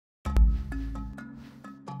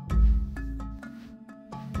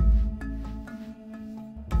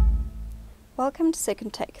Welcome to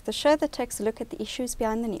Second Take, the show that takes a look at the issues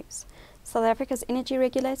behind the news. South Africa's energy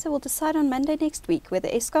regulator will decide on Monday next week whether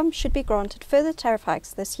Eskom should be granted further tariff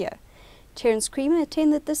hikes this year. Terence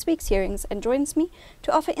attended this week's hearings and joins me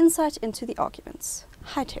to offer insight into the arguments.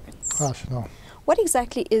 Hi Terence. Hi Chanel. What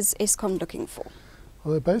exactly is Eskom looking for?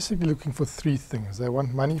 Well, they're basically looking for three things. They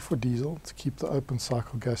want money for diesel to keep the open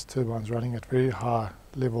cycle gas turbines running at very high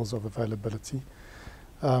levels of availability.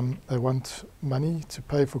 They want money to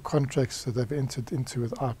pay for contracts that they've entered into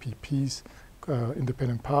with IPPs,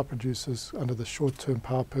 independent power producers, under the short-term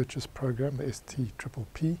power purchase program, the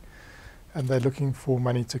STPPP, and they're looking for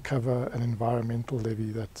money to cover an environmental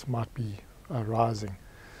levy that might be rising.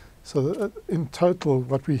 So in total,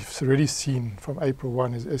 what we've already seen from April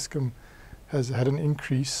 1 is Eskom has had an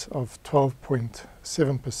increase of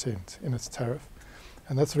 12.7% in its tariff,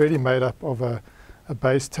 and that's really made up of a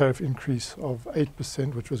base tariff increase of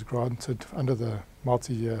 8%, which was granted under the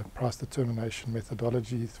multi-year price determination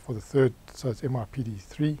methodology for the third, so it's MRPD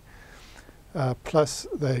 3, plus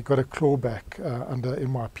they got a clawback under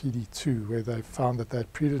MRPD 2, where they found that they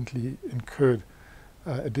had prudently incurred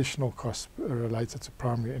additional costs related to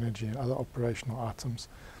primary energy and other operational items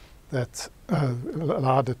that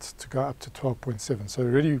allowed it to go up to 12.7. So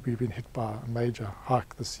already we've been hit by a major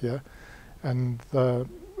hike this year, and the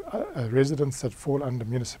residents that fall under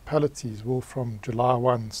municipalities will from July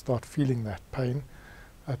 1 start feeling that pain.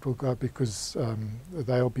 It will go because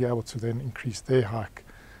they'll be able to then increase their hike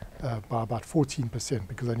by about 14%,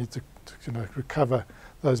 because they need to recover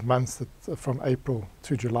those months that from April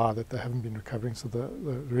to July that they haven't been recovering. So the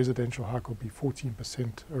residential hike will be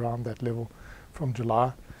 14% around that level from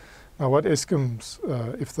July. Now what Eskom's,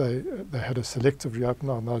 if they had a selective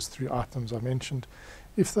reopener on those three items I mentioned,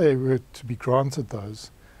 if they were to be granted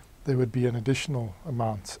those, there would be an additional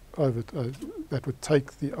amount over that would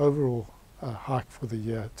take the overall hike for the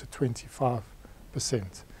year to 25%.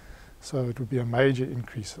 So it would be a major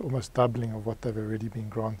increase, almost doubling of what they've already been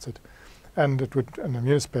granted. And it would, in the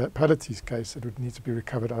municipality's case, it would need to be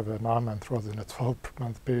recovered over a 9-month rather than a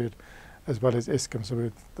 12-month period, as well as Eskom.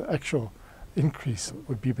 So the actual increase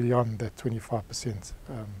would be beyond that 25%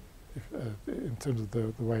 in terms of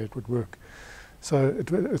the way it would work. So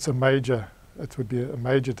it would be a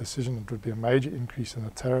major decision. It would be a major increase in the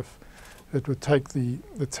tariff. It would take the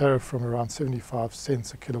tariff from around 75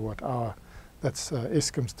 cents a kilowatt hour. That's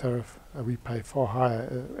Eskom's tariff. We pay far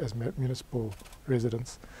higher as municipal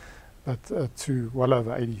residents, but to well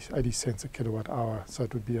over 80 cents a kilowatt hour. So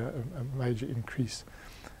it would be a major increase.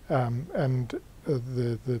 And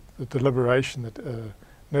the deliberation that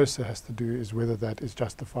Nersa has to do is whether that is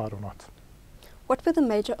justified or not. What were the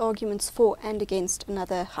major arguments for and against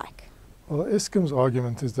another hike? Well, Eskom's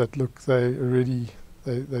argument is that, look, they're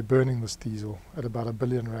burning this diesel at about R1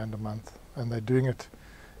 billion a month, and they're doing it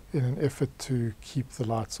in an effort to keep the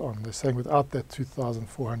lights on. They're saying without that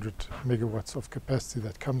 2,400 megawatts of capacity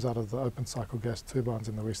that comes out of the open cycle gas turbines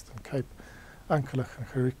in the Western Cape, Ankelich and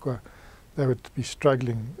Gerikwa, they would be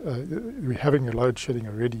struggling. We're having a load shedding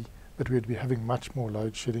already, but we'd be having much more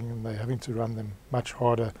load shedding, and they're having to run them much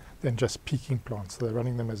harder than just peaking plants. So they're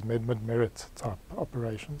running them as mid-merit type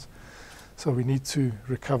operations. So we need to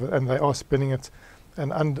recover, and they are spending it,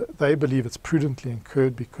 and they believe it's prudently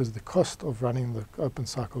incurred because the cost of running the open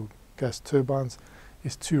cycle gas turbines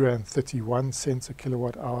is R2.31 a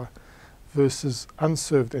kilowatt hour versus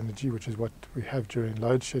unserved energy, which is what we have during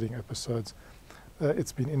load shedding episodes.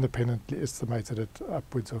 It's been independently estimated at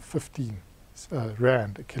upwards of 15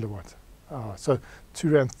 Rand a kilowatt hour. So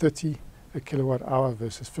R2.30 a kilowatt hour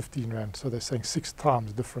versus 15 Rand. So they're saying 6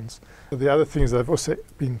 times difference. The other thing is they've also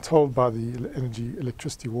been told by the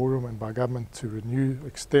Electricity War Room and by government to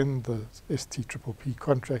extend the STPPP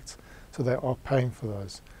contracts, so they are paying for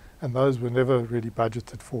those. And those were never really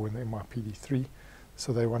budgeted for in the MRPD 3,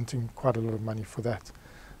 so they're wanting quite a lot of money for that.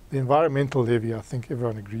 The environmental levy, I think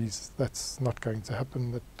everyone agrees that's not going to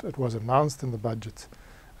happen. It was announced in the budget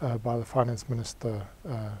by the Finance Minister,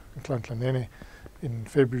 Nhlanhla in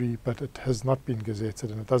February, but it has not been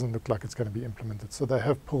gazetted and it doesn't look like it's going to be implemented. So they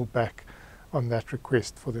have pulled back on that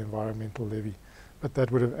request for the environmental levy, but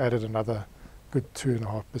that would have added another good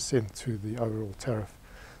 2.5% to the overall tariff.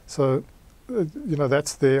 So,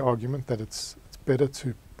 that's their argument, that it's better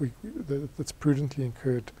it's prudently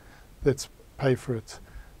incurred, let's pay for it,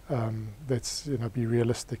 let's be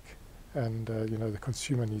realistic, and the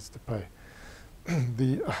consumer needs to pay.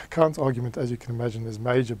 The counter argument, as you can imagine, is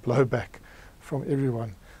major blowback from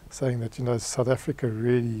everyone, saying that South Africa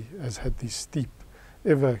really has had these steep,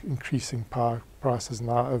 ever increasing power prices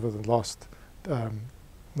now over the last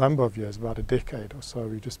number of years, about a decade or so.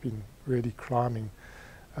 We've just been really climbing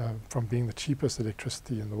from being the cheapest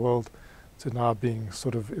electricity in the world to now being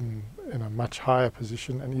sort of in a much higher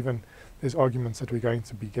position, and even there's arguments that we're going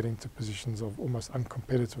to be getting to positions of almost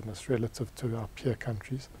uncompetitiveness relative to our peer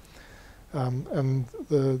countries. And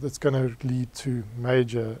that's going to lead to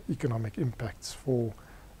major economic impacts for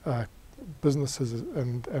businesses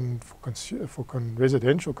and for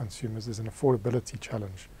residential consumers. There's an affordability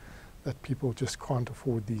challenge that people just can't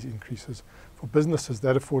afford these increases. For businesses,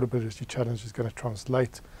 that affordability challenge is going to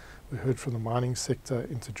translate, we heard from the mining sector,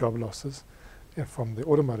 into job losses. And from the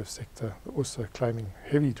automotive sector, also claiming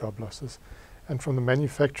heavy job losses. And from the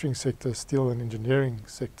manufacturing sector, steel and engineering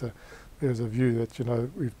sector, there's a view that, you know,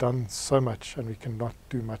 we've done so much and we cannot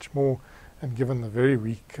do much more. And given the very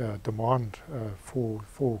weak demand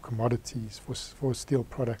for commodities, for steel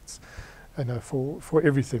products, and for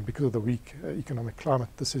everything, because of the weak economic climate,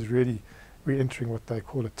 this is really, we're entering what they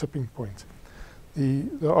call a tipping point.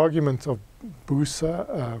 The argument of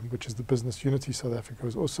BUSA, which is the Business Unity South Africa,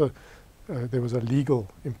 was also there was a legal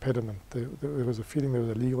impediment. There was a feeling there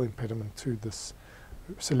was a legal impediment to this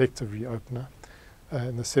selective reopener,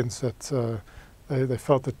 in the sense that they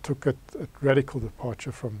felt it took a radical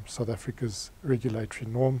departure from South Africa's regulatory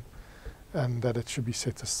norm, and that it should be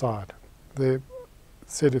set aside. They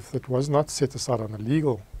said if it was not set aside on a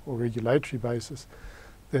legal or regulatory basis,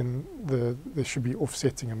 then there should be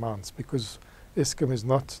offsetting amounts, because Eskom is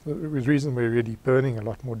not, the reason we're already burning a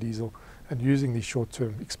lot more diesel and using these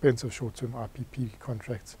expensive short-term IPP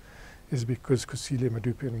contracts is because Kusile,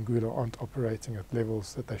 Medupi and Ngula aren't operating at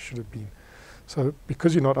levels that they should have been. So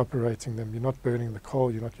because you're not operating them, you're not burning the coal,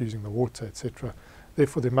 you're not using the water, etc.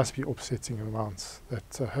 Therefore, there must be offsetting amounts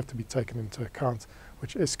that have to be taken into account,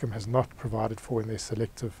 which Eskom has not provided for in their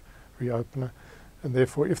selective reopener. And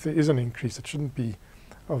therefore, if there is an increase, it shouldn't be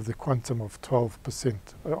of the quantum of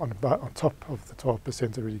 12% on top of the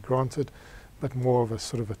 12% already granted, but more of a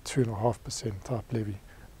sort of a 2.5% type levy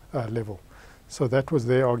level. So that was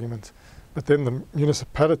their argument. But then the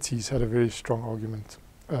municipalities had a very strong argument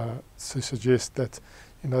to suggest that,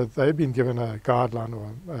 you know, they've been given a guideline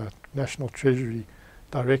or a National Treasury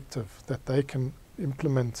directive that they can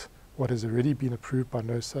implement what has already been approved by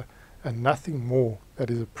Nersa and nothing more that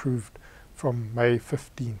is approved from May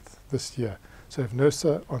 15th this year. So if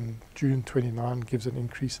Nersa on June 29 gives an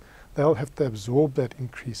increase, they'll have to absorb that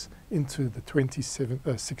increase into the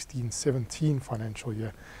 16-17 financial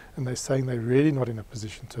year. And they're saying they're really not in a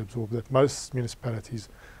position to absorb that. Most municipalities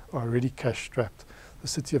are already cash strapped. The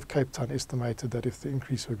City of Cape Town estimated that if the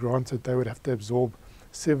increase were granted, they would have to absorb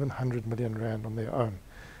 700 million rand on their own.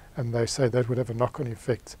 And they say that would have a knock-on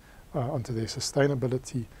effect onto their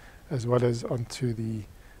sustainability, as well as onto the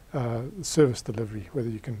service delivery, whether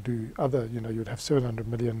you can do other, you know, you'd have 700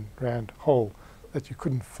 million rand hole that you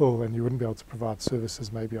couldn't fill, and you wouldn't be able to provide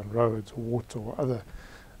services maybe on roads or water or other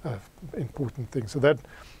important things. So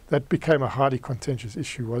that became a highly contentious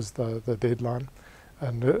issue, was the deadline.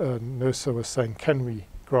 And Nersa was saying, can we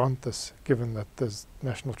grant this, given that this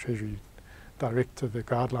National Treasury directive, the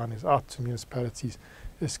guideline is out to municipalities?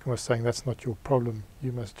 Eskom was saying that's not your problem.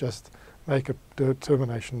 You must just make a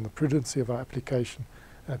determination on the prudency of our application,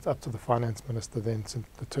 and it's up to the finance minister then to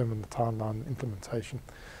determine the timeline and implementation.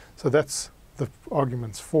 So that's the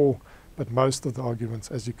arguments for, but most of the arguments,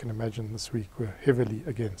 as you can imagine, this week were heavily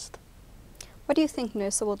against. What do you think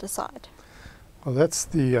Nersa will decide? Well, that's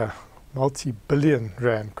the multi-billion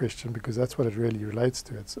rand question, because that's what it really relates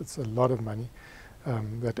to. It's a lot of money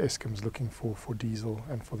that Eskom's looking for diesel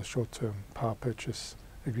and for the short-term power purchase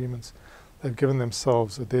agreements. They've given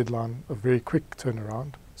themselves a deadline, a very quick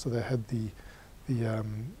turnaround. So they had the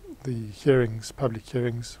hearings, public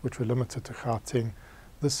hearings, which were limited to Gauteng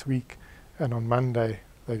this week, and on Monday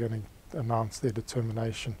they're going to announce their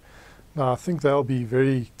determination. Now I think they'll be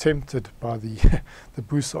very tempted by the the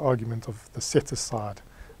BUSA argument of the set aside,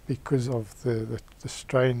 because of the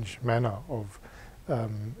strange manner of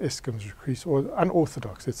Eskom's increase, or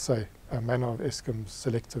unorthodox, let's say, a manner of Eskom's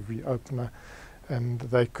selective reopener. And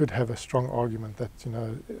they could have a strong argument that, you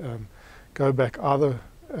know, go back either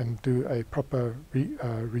and do a proper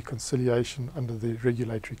reconciliation under the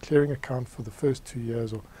regulatory clearing account for the first 2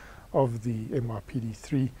 years of the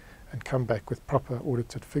MYPD3, and come back with proper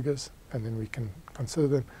audited figures, and then we can consider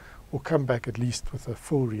them, or come back at least with a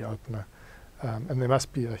full reopener. And there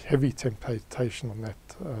must be a heavy temptation on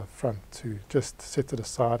that front to just set it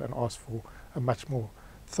aside and ask for a much more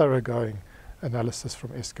thoroughgoing analysis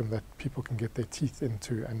from Eskom that people can get their teeth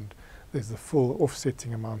into, and there's the full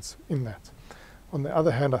offsetting amounts in that. On the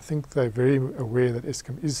other hand, I think they're very aware that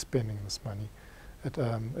Eskom is spending this money,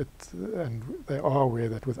 and they are aware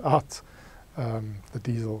that without the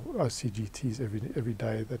diesel OCGTs every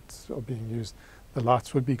day that are being used, the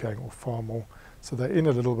lights would be going off far more. So they're in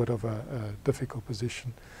a little bit of a difficult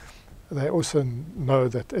position. They also know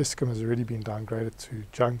that Eskom has already been downgraded to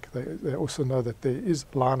junk. They also know that there is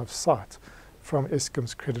a line of sight from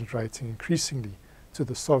Eskom's credit rating increasingly to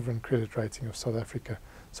the sovereign credit rating of South Africa.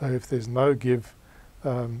 So if there's no give,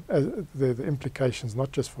 the implications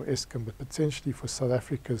not just for Eskom but potentially for South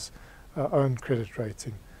Africa's own credit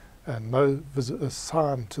rating, and no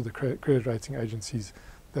sign to the credit rating agencies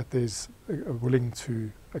that there's willing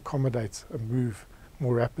to accommodate a move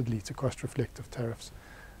more rapidly to cost-reflective tariffs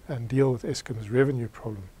and deal with Eskom's revenue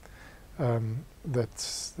problem,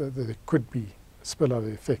 that there could be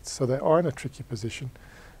spillover effects. So they are in a tricky position,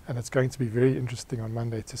 and it's going to be very interesting on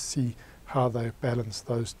Monday to see how they balance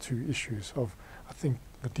those two issues of, I think,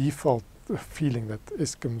 the default feeling that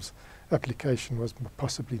Eskom's application was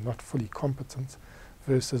possibly not fully competent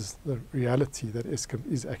versus the reality that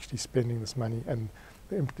Eskom is actually spending this money, and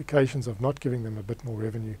the implications of not giving them a bit more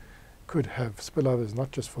revenue could have spillovers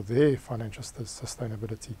not just for their financial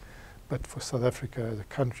sustainability, but for South Africa as a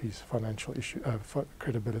country's financial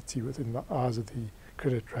credibility within the eyes of the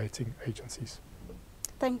credit rating agencies.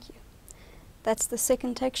 Thank you. That's the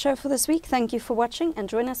Second Take show for this week. Thank you for watching, and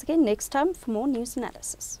join us again next time for more news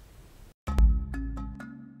analysis.